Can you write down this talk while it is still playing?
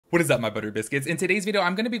What is up, my butter biscuits? In today's video,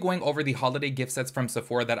 I'm going to be going over the holiday gift sets from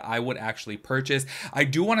Sephora that I would actually purchase. I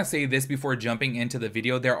do want to say this before jumping into the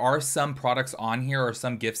video. There are some products on here or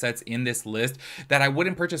some gift sets in this list that I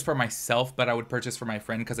wouldn't purchase for myself, but I would purchase for my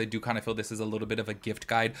friend because I do kind of feel this is a little bit of a gift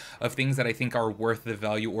guide of things that I think are worth the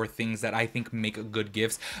value or things that I think make good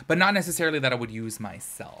gifts, but not necessarily that I would use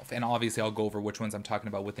myself. And obviously, I'll go over which ones I'm talking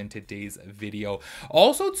about within today's video.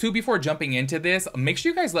 Also, too, before jumping into this, make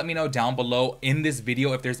sure you guys let me know down below in this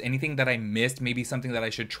video if there's anything that I missed, maybe something that I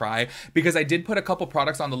should try, because I did put a couple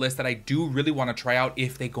products on the list that I do really want to try out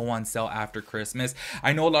if they go on sale after Christmas.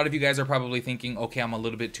 I know a lot of you guys are probably thinking, okay, I'm a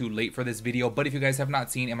little bit too late for this video, but if you guys have not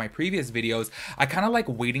seen in my previous videos, I kind of like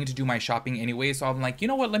waiting to do my shopping anyway, so I'm like, you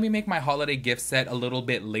know what, let me make my holiday gift set a little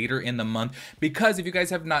bit later in the month, because if you guys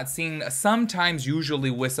have not seen, sometimes, usually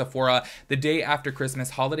with Sephora, the day after Christmas,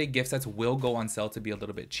 holiday gift sets will go on sale to be a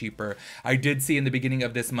little bit cheaper. I did see in the beginning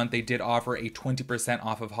of this month, they did offer a 20%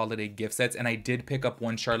 off of holiday gift sets, and I did pick up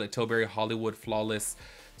one Charlotte Tilbury Hollywood Flawless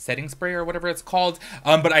setting spray or whatever it's called,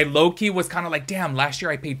 but I low-key was kind of like, damn, last year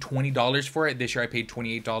I paid $20 for it, this year I paid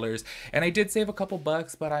 $28, and I did save a couple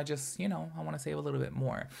bucks, but I just, you know, I want to save a little bit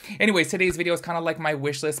more. Anyways, today's video is kind of like my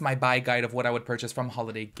wish list, my buy guide of what I would purchase from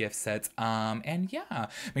holiday gift sets, and yeah,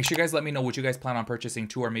 make sure you guys let me know what you guys plan on purchasing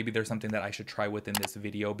too, or maybe there's something that I should try within this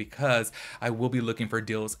video, because I will be looking for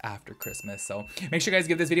deals after Christmas. So make sure you guys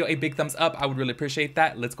give this video a big thumbs up, I would really appreciate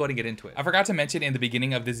that. Let's go ahead and get into it. I forgot to mention in the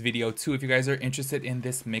beginning of this video too, if you guys are interested in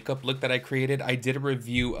this makeup look that I created, I did a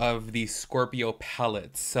review of the Scorpio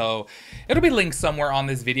palette, so it'll be linked somewhere on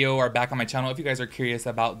this video or back on my channel if you guys are curious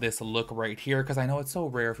about this look right here, because I know it's so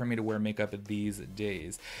rare for me to wear makeup these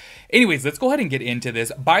days. Anyways, let's go ahead and get into this.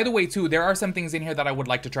 By the way too, there are some things in here that I would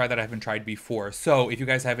like to try that I haven't tried before, so if you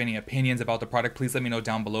guys have any opinions about the product, please let me know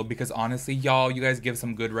down below, because honestly, y'all, you guys give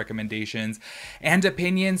some good recommendations and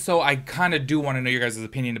opinions, so I kind of do want to know your guys'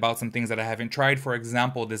 opinion about some things that I haven't tried. For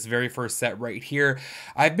example, this very first set right here,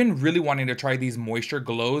 I've been really wanting to try these Moisture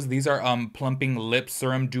Glows. These are plumping lip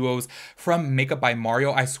serum duos from Makeup by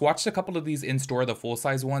Mario. I swatched a couple of these in store, the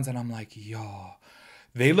full-size ones, and I'm like, yo,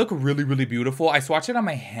 they look really, really beautiful. I swatched it on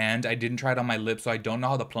my hand. I didn't try it on my lips, so I don't know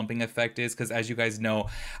how the plumping effect is, because as you guys know,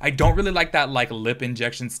 I don't really like that like lip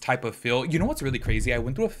injections type of feel. You know what's really crazy? I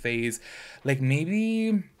went through a phase, like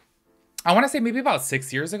maybe, I want to say maybe about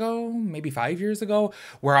 6 years ago, maybe 5 years ago,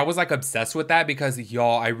 where I was like obsessed with that, because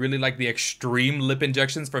y'all, I really like the extreme lip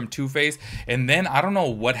injections from Too Faced. And then I don't know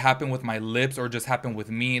what happened with my lips, or just happened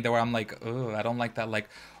with me, that where I'm like, ugh, I don't like that like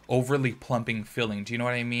overly plumping feeling. Do you know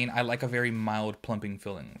what I mean? I like a very mild plumping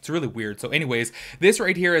feeling. It's really weird. So anyways, this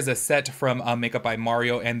right here is a set from Makeup by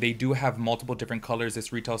Mario, and they do have multiple different colors.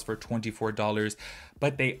 This retails for $24,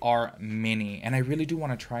 but they are mini, and I really do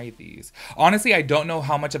want to try these. Honestly, I don't know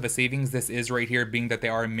how much of a savings this is right here, being that they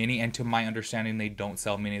are mini, and to my understanding, they don't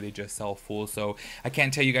sell mini, they just sell full. So I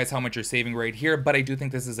can't tell you guys how much you're saving right here, but I do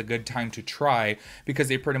think this is a good time to try, because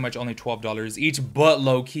they pretty much only $12 each, but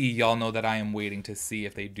low-key, y'all know that I am waiting to see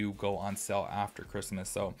if they do go on sale after Christmas.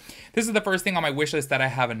 So this is the first thing on my wish list that I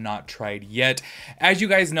have not tried yet. As you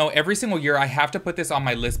guys know, every single year I have to put this on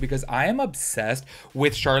my list, because I am obsessed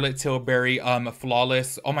with Charlotte Tilbury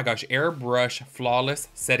Flawless, oh my gosh, Airbrush Flawless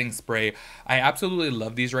Setting Spray. I absolutely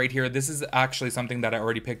love these right here. This is actually something that I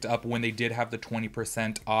already picked up when they did have the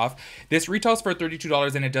 20% off. This retails for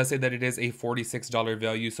 $32, and it does say that it is a $46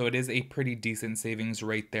 value, so it is a pretty decent savings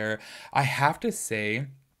right there. I have to say,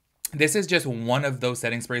 this is just one of those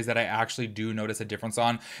setting sprays that I actually do notice a difference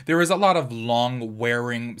on. There is a lot of long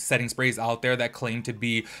wearing setting sprays out there that claim to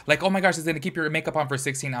be like, oh my gosh, it's gonna keep your makeup on for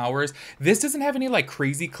 16 hours. This doesn't have any like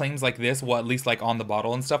crazy claims like this, well, at least like on the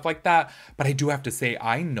bottle and stuff like that. But I do have to say,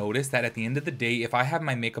 I noticed that at the end of the day, if I have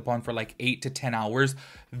my makeup on for like 8 to 10 hours,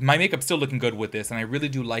 my makeup's still looking good with this, and I really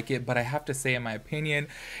do like it. But I have to say, in my opinion,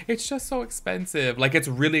 it's just so expensive. Like, it's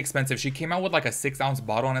really expensive. She came out with like a 6-ounce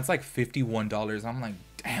bottle, and it's like $51. I'm like,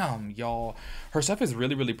 damn, y'all, her stuff is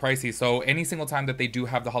really, really pricey. So any single time that they do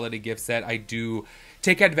have the holiday gift set, I do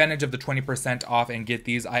take advantage of the 20% off and get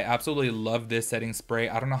these. I absolutely love this setting spray.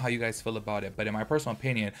 I don't know how you guys feel about it, but in my personal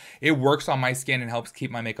opinion, it works on my skin and helps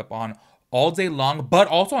keep my makeup on all day long. But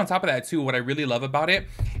also on top of that too, what I really love about it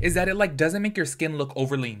is that it like doesn't make your skin look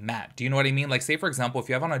overly matte. Do you know what I mean? Like, say for example, if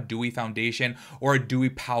you have on a dewy foundation or a dewy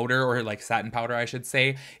powder, or like satin powder, I should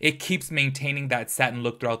say, it keeps maintaining that satin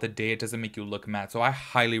look throughout the day. It doesn't make you look matte. So I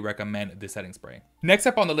highly recommend this setting spray. Next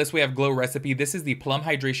up on the list, we have Glow Recipe. This is the Plum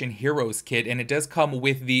Hydration Heroes Kit, and it does come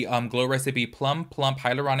with the Glow Recipe Plum Plump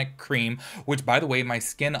Hyaluronic Cream, which, by the way, my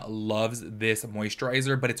skin loves this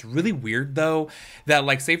moisturizer, but it's really weird, though, that,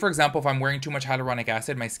 like, say, for example, if I'm wearing too much hyaluronic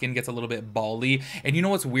acid, my skin gets a little bit bally, and you know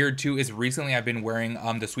what's weird, too, is recently I've been wearing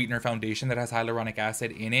the Sweetener Foundation that has hyaluronic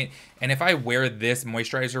acid in it, and if I wear this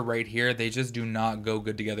moisturizer right here, they just do not go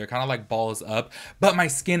good together. It kind of, like, balls up, but my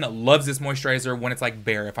skin loves this moisturizer when it's, like,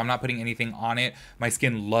 bare. If I'm not putting anything on it, my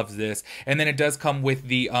skin loves this. And then it does come with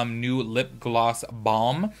the new lip gloss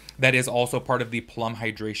balm that is also part of the Plum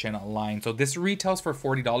Hydration line. So this retails for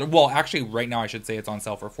 $40. Well, actually right now I should say it's on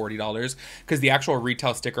sale for $40 because the actual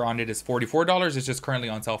retail sticker on it is $44. It's just currently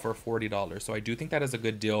on sale for $40. So I do think that is a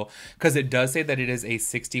good deal because it does say that it is a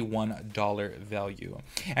 $61 value.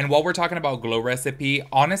 And while we're talking about Glow Recipe,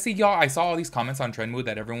 honestly, y'all, I saw all these comments on Trendmood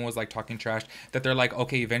that everyone was like talking trash, that they're like,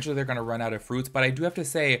 okay, eventually they're gonna run out of fruits. But I do have to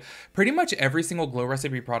say, pretty much every single Glow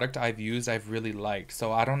Recipe product I've used, I've really liked.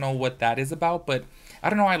 So I don't know what that is about, but I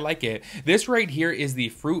don't know, I like it. This right here is the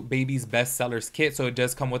Fruit Babies Best Sellers Kit. So it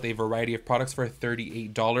does come with a variety of products for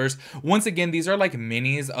 $38. Once again, these are like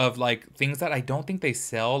minis of like things that I don't think they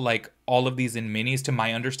sell, like all of these in minis to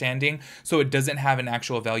my understanding. So it doesn't have an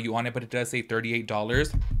actual value on it, but it does say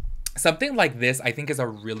 $38. Something like this, I think, is a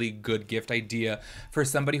really good gift idea for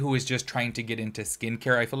somebody who is just trying to get into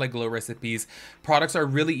skincare. I feel like Glow Recipes products are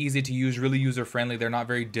really easy to use, really user-friendly. They're not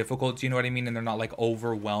very difficult, you know what I mean? And they're not like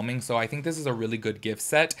overwhelming. So I think this is a really good gift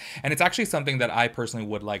set. And it's actually something that I personally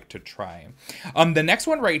would like to try. The next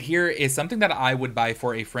one right here is something that I would buy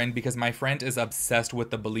for a friend because my friend is obsessed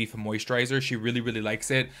with the Belif moisturizer. She really, really likes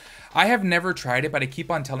it. I have never tried it, but I keep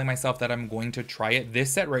on telling myself that I'm going to try it.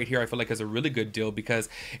 This set right here, I feel like is a really good deal because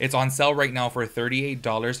it's on sale right now for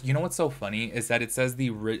 $38. You know what's so funny is that it says the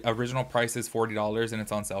original price is $40 and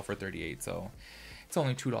it's on sale for $38. So it's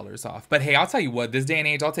only $2 off. But hey, I'll tell you what, this day and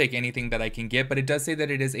age, I'll take anything that I can get. But it does say that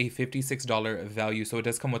it is a $56 value. So it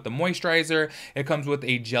does come with the moisturizer. It comes with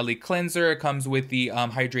a jelly cleanser. It comes with the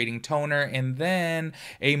hydrating toner. And then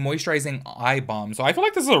a moisturizing eye balm. So I feel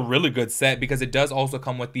like this is a really good set because it does also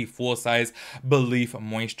come with the full-size Belif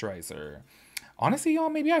moisturizer. Honestly, y'all,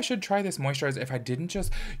 maybe I should try this moisturizer if I didn't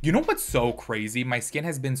just... You know what's so crazy? My skin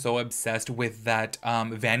has been so obsessed with that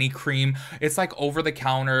Vanicream. It's like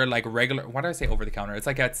over-the-counter, like regular... Why did I say over-the-counter? It's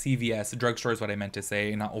like at CVS. Drugstore is what I meant to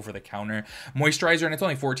say, not over-the-counter. Moisturizer, and it's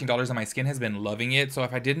only $14, and my skin has been loving it. So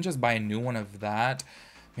if I didn't just buy a new one of that,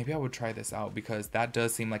 maybe I would try this out because that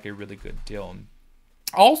does seem like a really good deal.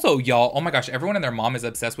 Also, y'all, oh my gosh, everyone and their mom is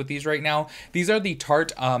obsessed with these right now. These are the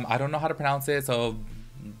Tarte, I don't know how to pronounce it, so...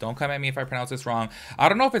 Don't come at me if I pronounce this wrong. I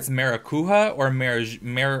don't know if it's Maracuja or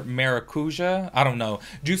Maracuja. I don't know.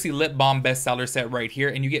 Juicy Lip Balm bestseller set right here.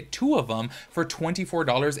 And you get two of them for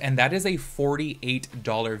 $24. And that is a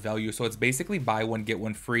 $48 value. So it's basically buy one, get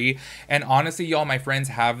one free. And honestly, y'all, my friends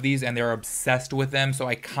have these and they're obsessed with them. So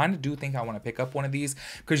I kind of do think I want to pick up one of these.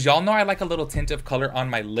 Because y'all know I like a little tint of color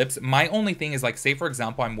on my lips. My only thing is like, say for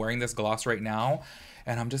example, I'm wearing this gloss right now.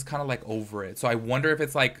 And I'm just kind of like over it. So I wonder if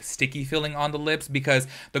it's like sticky feeling on the lips because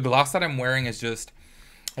the gloss that I'm wearing is just,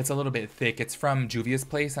 it's a little bit thick. It's from Juvia's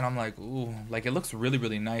Place and I'm like, ooh, like it looks really,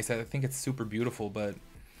 really nice. I think it's super beautiful, but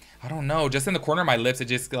I don't know. Just in the corner of my lips, it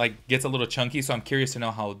just like gets a little chunky. So I'm curious to know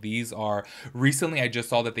how these are. Recently, I just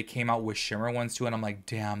saw that they came out with shimmer ones too. And I'm like,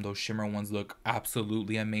 damn, those shimmer ones look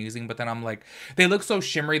absolutely amazing. But then I'm like, they look so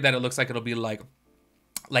shimmery that it looks like it'll be like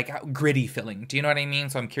gritty feeling. Do you know what I mean?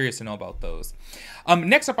 So I'm curious to know about those.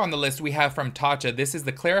 Next up on the list, we have from Tatcha. This is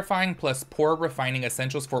the Clarifying Plus Pore Refining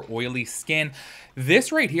Essentials for Oily Skin.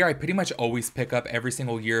 This right here, I pretty much always pick up every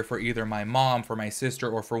single year for either my mom, for my sister,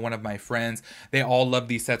 or for one of my friends. They all love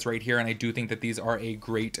these sets right here, and I do think that these are a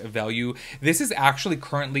great value. This is actually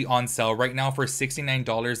currently on sale right now for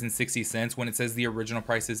 $69.60 when it says the original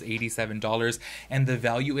price is $87 and the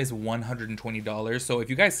value is $120. So if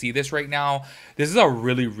you guys see this right now, this is a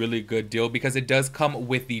really good deal because it does come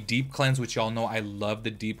with the deep cleanse, which y'all know I love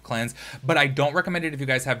the deep cleanse, but I don't recommend it if you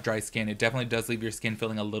guys have dry skin. It definitely does leave your skin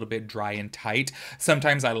feeling a little bit dry and tight.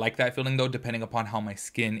 Sometimes I like that feeling though, depending upon how my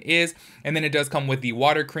skin is. And then it does come with the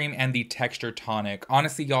water cream and the texture tonic.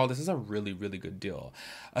 Honestly, y'all, this is a really good deal,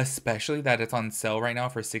 especially that it's on sale right now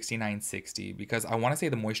for $69.60 because I want to say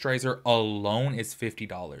the moisturizer alone is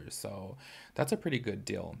 $50. So That's a pretty good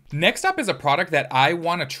deal. Next up is a product that I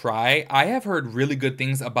want to try. I have heard really good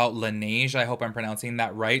things about Laneige. I hope I'm pronouncing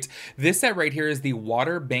that right. This set right here is the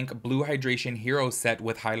Water Bank Blue Hydration Hero set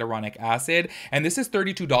with hyaluronic acid. And this is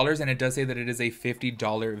 $32, and it does say that it is a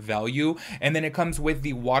 $50 value. And then it comes with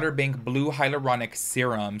the Water Bank Blue Hyaluronic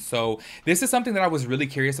Serum. So this is something that I was really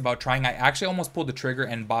curious about trying. I actually almost pulled the trigger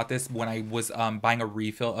and bought this when I was buying a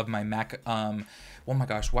refill of my MAC oh my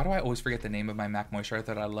gosh, why do I always forget the name of my MAC moisturizer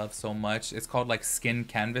that I love so much? It's called like Skin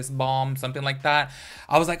Canvas Balm, something like that.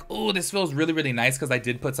 I was like, oh, this feels really, really nice, because I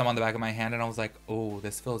did put some on the back of my hand and I was like, oh,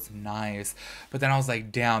 this feels nice. But then I was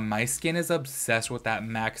like, damn, my skin is obsessed with that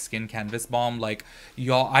MAC Skin Canvas Balm. Like,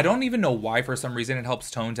 y'all, I don't even know why. For some reason, it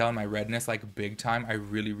helps tone down my redness like big time. I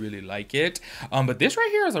really, really like it. But this right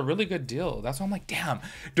here is a really good deal. That's why I'm like, damn.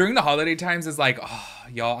 During the holiday times, it's like, oh,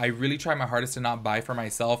 y'all, I really try my hardest to not buy for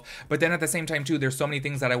myself. But then at the same time, too, there's so many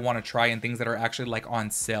things that I want to try and things that are actually like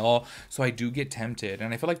on sale, so I do get tempted,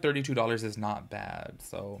 and I feel like $32 is not bad.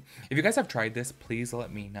 So if you guys have tried this, please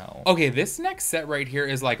let me know. Okay, this next set right here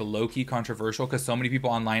is like low-key controversial because so many people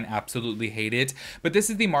online absolutely hate it, but this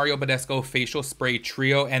is the Mario Badescu Facial Spray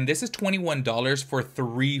Trio, and this is $21 for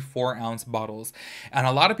 3 4-ounce bottles. And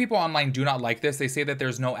a lot of people online do not like this. They say that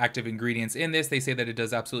there's no active ingredients in this. They say that it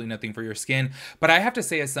does absolutely nothing for your skin, but I have to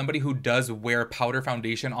say, as somebody who does wear powder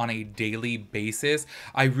foundation on a daily basis,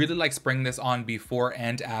 I really like spraying this on before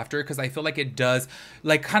and after, because I feel like it does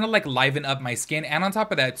like kind of like liven up my skin. And on top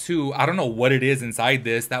of that too, I don't know what it is inside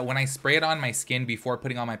this, that when I spray it on my skin before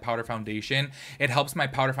putting on my powder foundation, it helps my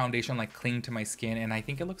powder foundation like cling to my skin, and I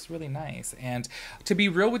think it looks really nice. And to be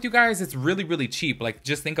real with you guys, it's really, really cheap. Like,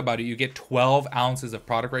 just think about it. You get 12 ounces of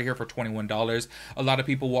product right here for $21. A lot of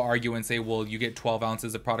people will argue and say, well, you get 12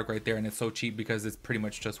 ounces of product right there and it's so cheap because it's pretty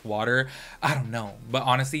much just water. I don't know, but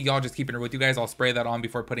honestly, y'all, just keeping it with you guys, I'll spray that on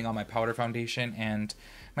before putting on my powder foundation, and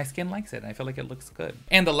my skin likes it, and I feel like it looks good.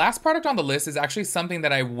 And the last product on the list is actually something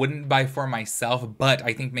that I wouldn't buy for myself, but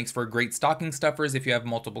I think makes for great stocking stuffers if you have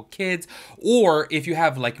multiple kids, or if you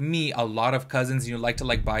have, like me, a lot of cousins and you like to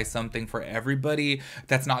like buy something for everybody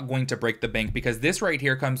that's not going to break the bank, because this right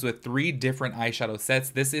here comes with 3 different eyeshadow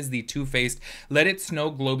sets. This is the Too Faced Let It Snow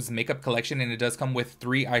Globes makeup collection, and it does come with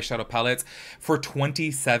 3 eyeshadow palettes for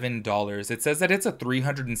 $27. It says that it's a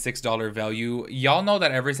 $306 value. Y'all know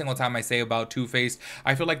that every single time I say about Too Faced,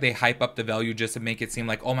 I feel like they hype up the value just to make it seem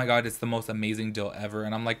like, oh my god, it's the most amazing deal ever.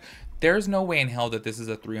 And I'm like, there's no way in hell that this is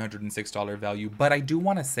a $306 value. But I do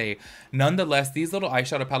want to say, nonetheless, these little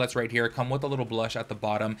eyeshadow palettes right here come with a little blush at the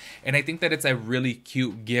bottom, and I think that it's a really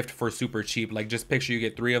cute gift for super cheap. Like, just picture you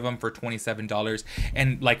get 3 of them for $27.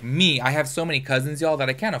 And like me, I have so many cousins, y'all, that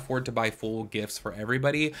I can't afford to buy full gifts for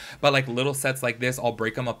everybody, but like little sets like this, I'll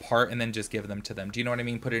break them apart and then just give them to them. Do you know what I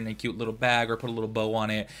mean? Put it in a cute little bag or put a little bow on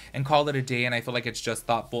it and call it a day. And I feel like it's just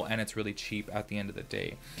thoughtful and it's really cheap at the end of the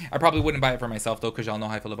day. I probably wouldn't buy it for myself though, because y'all know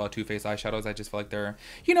how I feel about Too Faced eyeshadows. I just feel like they're,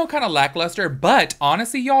 you know, kind of lackluster. But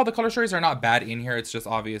honestly, y'all, the color stories are not bad in here. It's just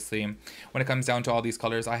obviously when it comes down to all these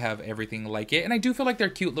colors, I have everything like it, and I do feel like they're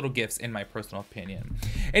cute little gifts in my personal opinion.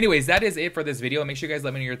 Anyways, that is it for this video. Make sure you guys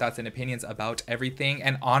let me know your thoughts and opinions about everything.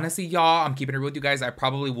 And honestly, y'all, I'm keeping it real with you guys. I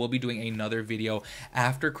probably will be doing another video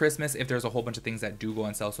after Christmas if there's a whole bunch of things that do go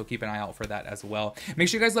on sale, so keep an eye out for that as well. Make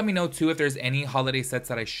sure you guys let me know too if there's any holiday sets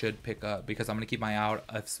that I should pick up, because I'm gonna keep my eye out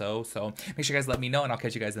if so. So make sure you guys let me know, and I'll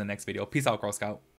catch you guys in the next video. Peace out, Girl Scout.